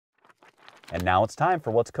And now it's time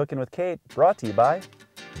for What's Cooking with Kate, brought to you by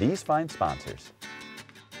these fine sponsors.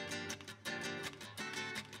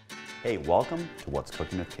 Hey, welcome to What's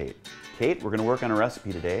Cooking with Kate. Kate, we're going to work on a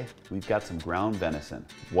recipe today. We've got some ground venison.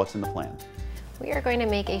 What's in the plan? We are going to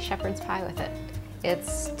make a shepherd's pie with it.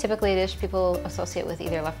 It's typically a dish people associate with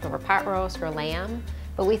either leftover pot roast or lamb,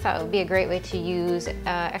 but we thought it would be a great way to use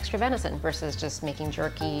extra venison versus just making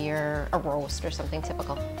jerky or a roast or something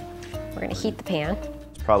typical. We're going to heat the pan.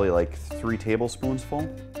 It's probably like 3 tablespoons full.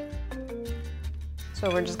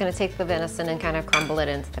 So we're just going to take the venison and kind of crumble it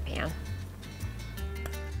into the pan.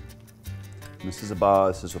 This is a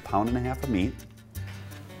pound and a half of meat.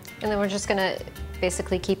 And then we're just going to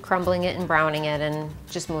basically keep crumbling it and browning it and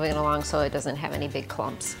just moving it along so it doesn't have any big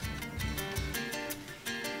clumps.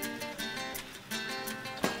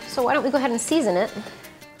 So why don't we go ahead and season it?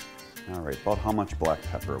 All right, about how much black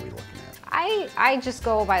pepper are we looking at? I just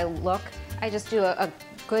go by look. I just do a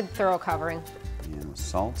good thorough covering. And with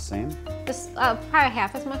salt, same? Just probably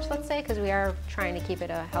half as much, let's say, because we are trying to keep it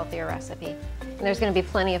a healthier recipe. And there's going to be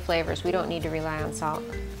plenty of flavors. We don't need to rely on salt.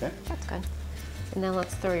 Okay. That's good. And then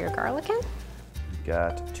let's throw your garlic in. We've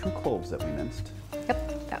got 2 cloves that we minced.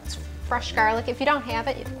 Yep, that's fresh garlic. If you don't have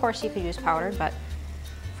it, of course you could use powdered, but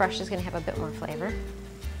fresh is going to have a bit more flavor.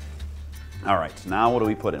 All right, so now what do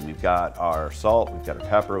we put in? We've got our salt, we've got our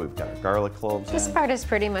pepper, we've got our garlic cloves This in. part is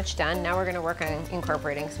pretty much done. Now we're going to work on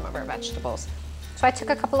incorporating some of our vegetables. So I took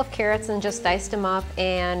a couple of carrots and just diced them up,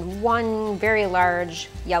 and 1 very large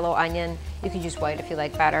yellow onion. You could use white if you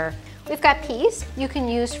like better. We've got peas. You can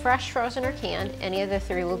use fresh, frozen, or canned. Any of the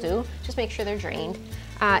 3 will do. Just make sure they're drained.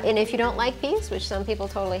 And if you don't like peas, which some people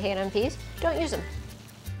totally hate on peas, don't use them.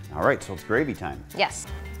 All right, so it's gravy time. Yes.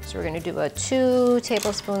 So we're going to do 2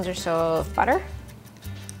 tablespoons or so of butter.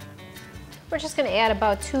 We're just going to add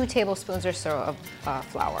about 2 tablespoons or so of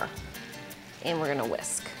flour. And we're going to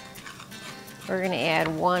whisk. We're going to add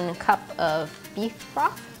 1 cup of beef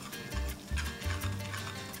broth.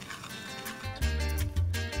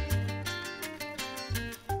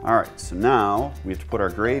 All right, so now we have to put our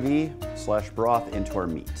gravy / broth into our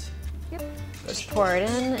meat. Yep. Just pour it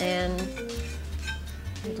in and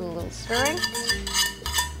do a little stirring.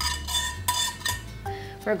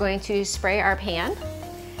 We're going to spray our pan,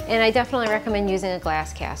 and I definitely recommend using a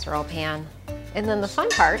glass casserole pan. And then the fun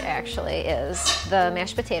part actually is the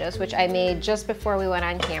mashed potatoes, which I made just before we went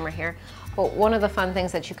on camera here. But one of the fun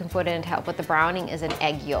things that you can put in to help with the browning is an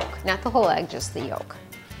egg yolk. Not the whole egg, just the yolk.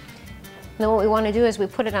 And then what we want to do is we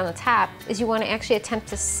put it on the top, is you want to actually attempt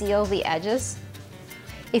to seal the edges.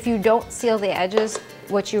 If you don't seal the edges,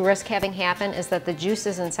 what you risk having happen is that the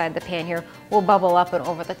juices inside the pan here will bubble up and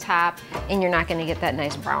over the top, and you're not going to get that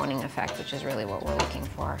nice browning effect, which is really what we're looking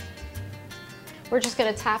for. We're just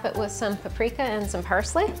going to top it with some paprika and some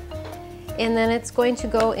parsley, and then it's going to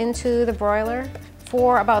go into the broiler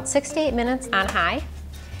for about 6 to 8 minutes on high.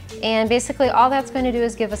 And basically all that's going to do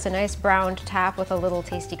is give us a nice browned top with a little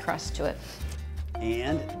tasty crust to it.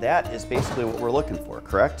 And that is basically what we're looking for,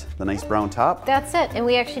 correct? The nice brown top? That's it, and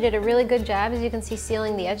we actually did a really good job, as you can see,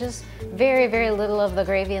 sealing the edges. Very, very little of the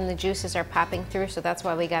gravy and the juices are popping through, so that's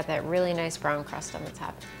why we got that really nice brown crust on the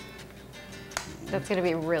top. That's going to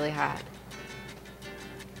be really hot.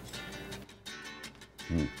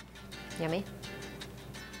 Yummy?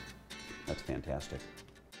 That's fantastic.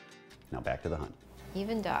 Now back to the hunt.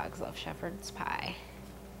 Even dogs love shepherd's pie.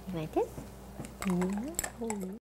 Like this?